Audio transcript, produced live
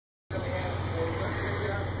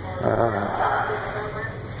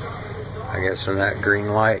I guess when that green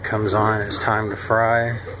light comes on, it's time to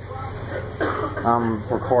fry. I'm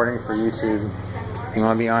recording for YouTube. You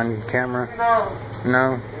want to be on camera? No.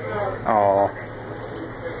 No? Oh.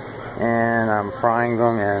 And I'm frying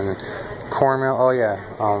them in cornmeal. Oh yeah.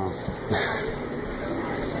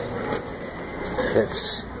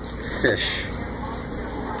 It's fish.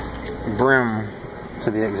 Bream,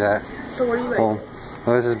 to be exact. So what are you making?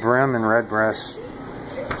 Well, this is bream and red breast.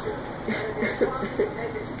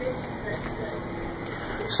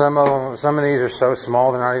 Some of these are so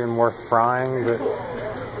small they're not even worth frying, but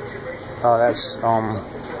that's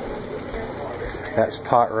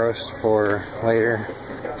pot roast for later.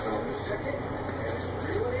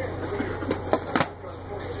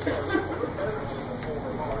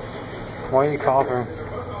 Why are you coughing?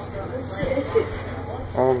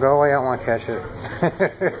 Oh, go away, I don't want to catch it.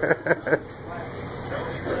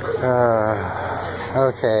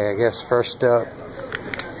 Okay, I guess first step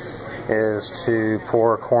is to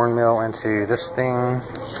pour cornmeal into this thing.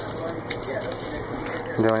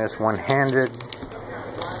 I'm doing this one-handed.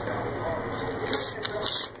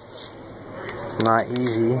 Not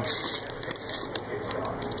easy.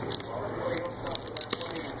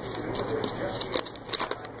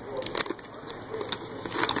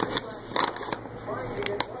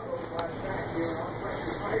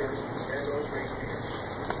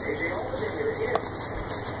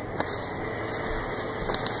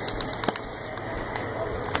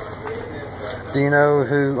 Do you know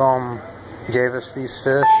who gave us these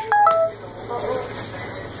fish?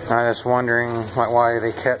 I was wondering like why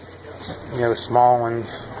they kept, you know, small ones.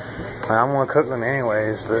 I'm gonna cook them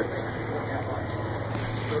anyways, but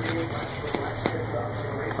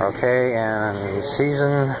okay, and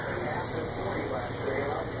season,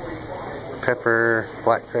 pepper,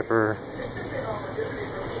 black pepper.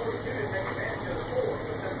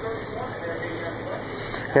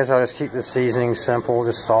 Guess I'll just keep the seasoning simple,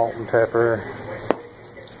 just salt and pepper.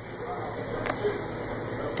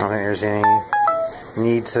 I don't think there's any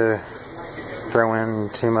need to throw in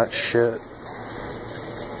too much shit.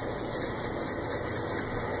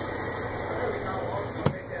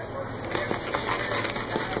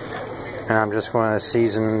 And I'm just going to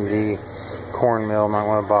season the cornmeal. I'm not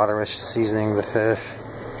going to bother with seasoning the fish.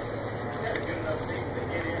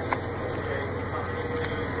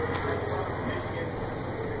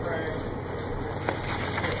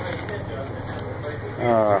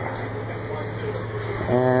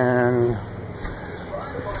 And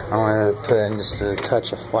I'm going to put in just a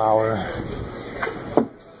touch of flour.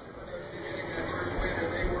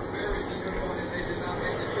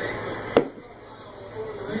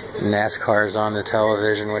 NASCAR is on the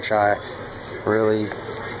television, which I really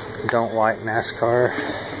don't like NASCAR.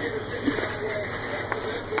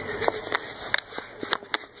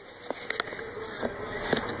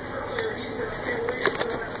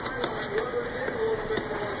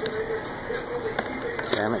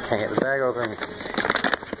 Damn it, can't get the bag open.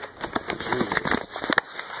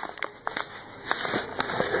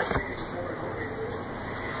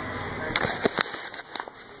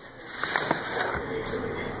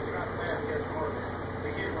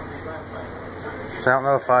 So I don't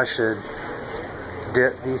know if I should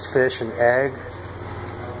dip these fish in egg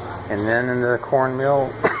and then in the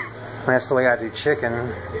cornmeal. That's the way I do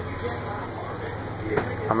chicken.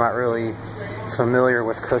 I'm not really familiar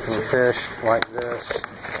with cooking fish like this.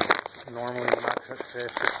 Normally when I cook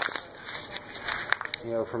fish, it's,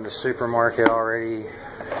 you know, from the supermarket already,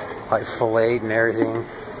 like filleted and everything.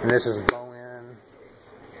 And this is bone in.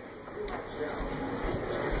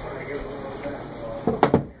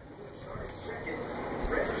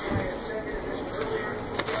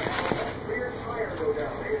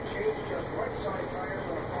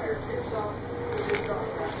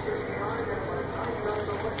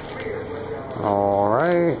 All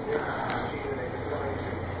right.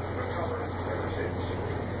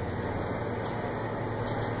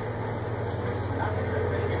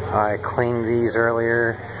 I cleaned these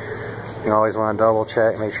earlier. You always want to double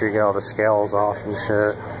check, make sure you get all the scales off and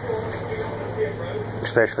shit.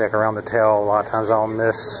 Especially like around the tail, a lot of times I'll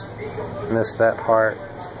miss that part.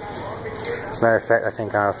 As a matter of fact, I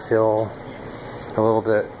think I feel a little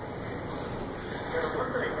bit.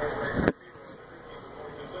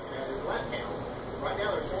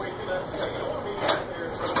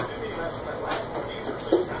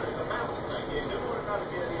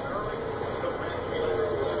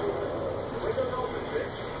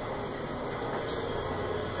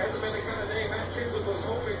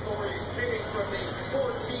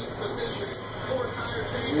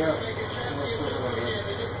 Yeah.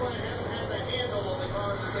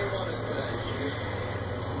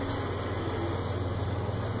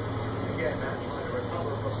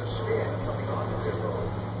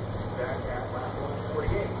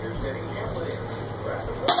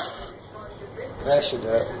 That should do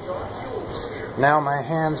it. Now my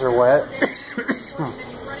hands are wet,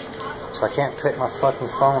 so I can't pick my fucking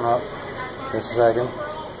phone up. Just a second.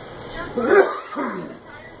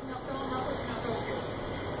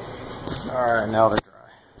 Alright, now they're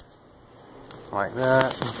dry. Like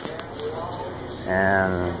that.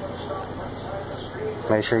 And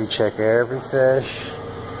make sure you check every fish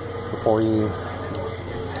before you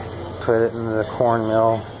put it in the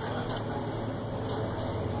cornmeal.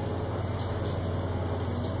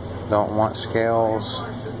 Don't want scales.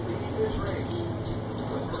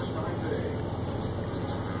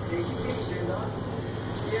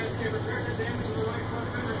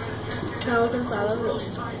 Can I look inside of it?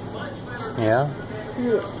 Yeah?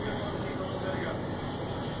 Yeah.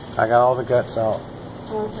 I got all the guts out.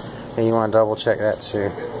 Okay. And you want to double check that too.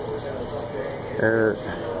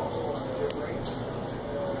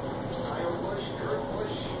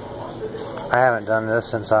 I haven't done this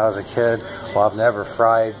since I was a kid. Well, I've never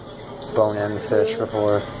fried bone-in fish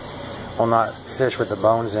before. Well, not fish with the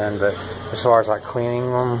bones in, but as far as like cleaning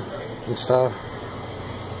them and stuff,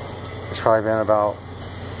 it's probably been about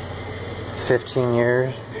 15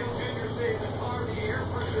 years.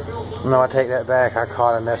 No, I take that back. I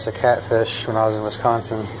caught a mess of catfish when I was in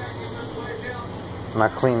Wisconsin. And I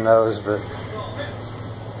cleaned those, but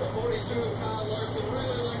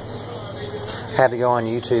had to go on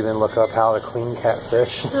YouTube and look up how to clean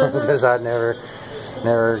catfish because I'd never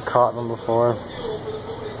caught them before.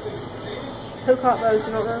 Who caught those?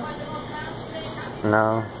 You don't know?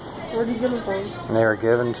 No. Where did you get them from? They were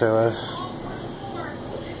given to us.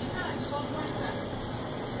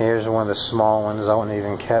 Here's one of the small ones. I wouldn't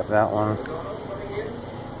even kept that one.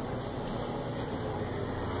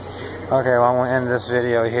 Okay, well, I'm going to end this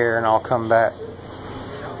video here and I'll come back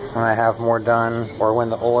when I have more done or when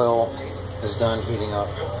the oil is done heating up.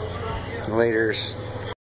 Laters.